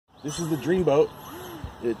This is the Dreamboat.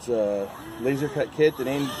 It's a laser cut kit that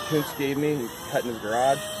Andy Kunz gave me. He cut in his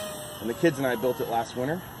garage. And the kids and I built it last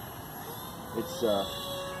winter. It's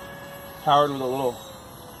powered with a little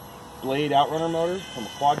blade outrunner motor from a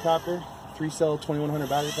quadcopter. 3-cell 2100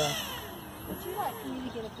 battery pack. Would you like me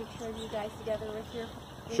to get a picture of you guys together with your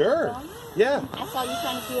Sure. phone? Yeah. I saw you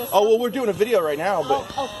trying to do a Oh, well, we're doing a video right now, but...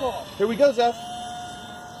 Oh, cool. Here we go, Zeph.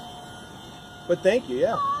 But thank you,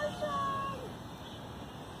 yeah. Awesome.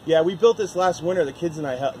 Yeah, we built this last winter. The kids and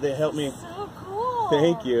I, they helped me. So cool.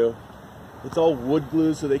 Thank you. It's all wood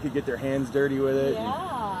glue so they could get their hands dirty with it.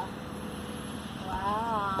 Yeah.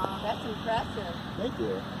 Wow, that's impressive. Thank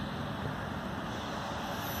you.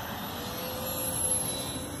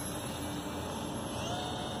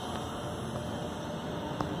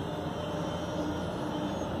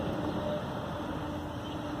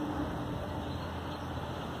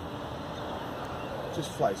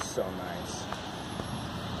 Just flies so nice.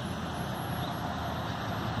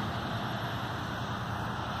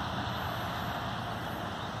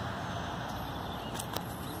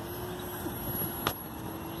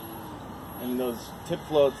 And those tip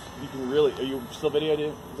floats, you can really, are you still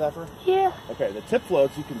videoing, Zephyr? Yeah. Okay, the tip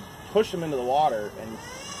floats, you can push them into the water and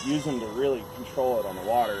use them to really control it on the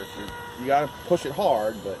water. You gotta push it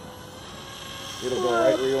hard, but it'll go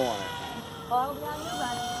right where you want it. Well, yeah, you're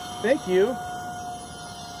running. Thank you.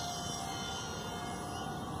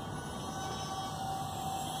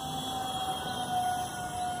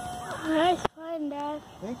 Nice fun, Dad.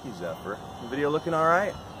 Thank you, Zephyr. The video looking all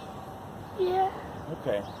right? Yeah.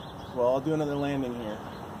 Okay. Well, I'll do another landing here.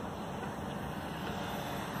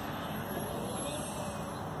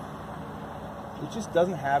 It just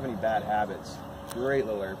doesn't have any bad habits. Great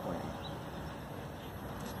little airplane.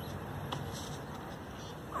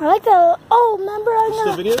 I like the. Oh, remember I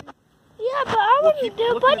Still video? Yeah, but I want to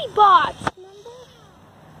do buddy bots. Remember?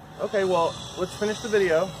 Okay, well, let's finish the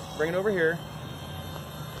video. Bring it over here.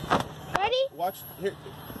 Ready? Watch here.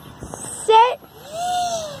 Set.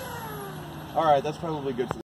 All right, that's probably good for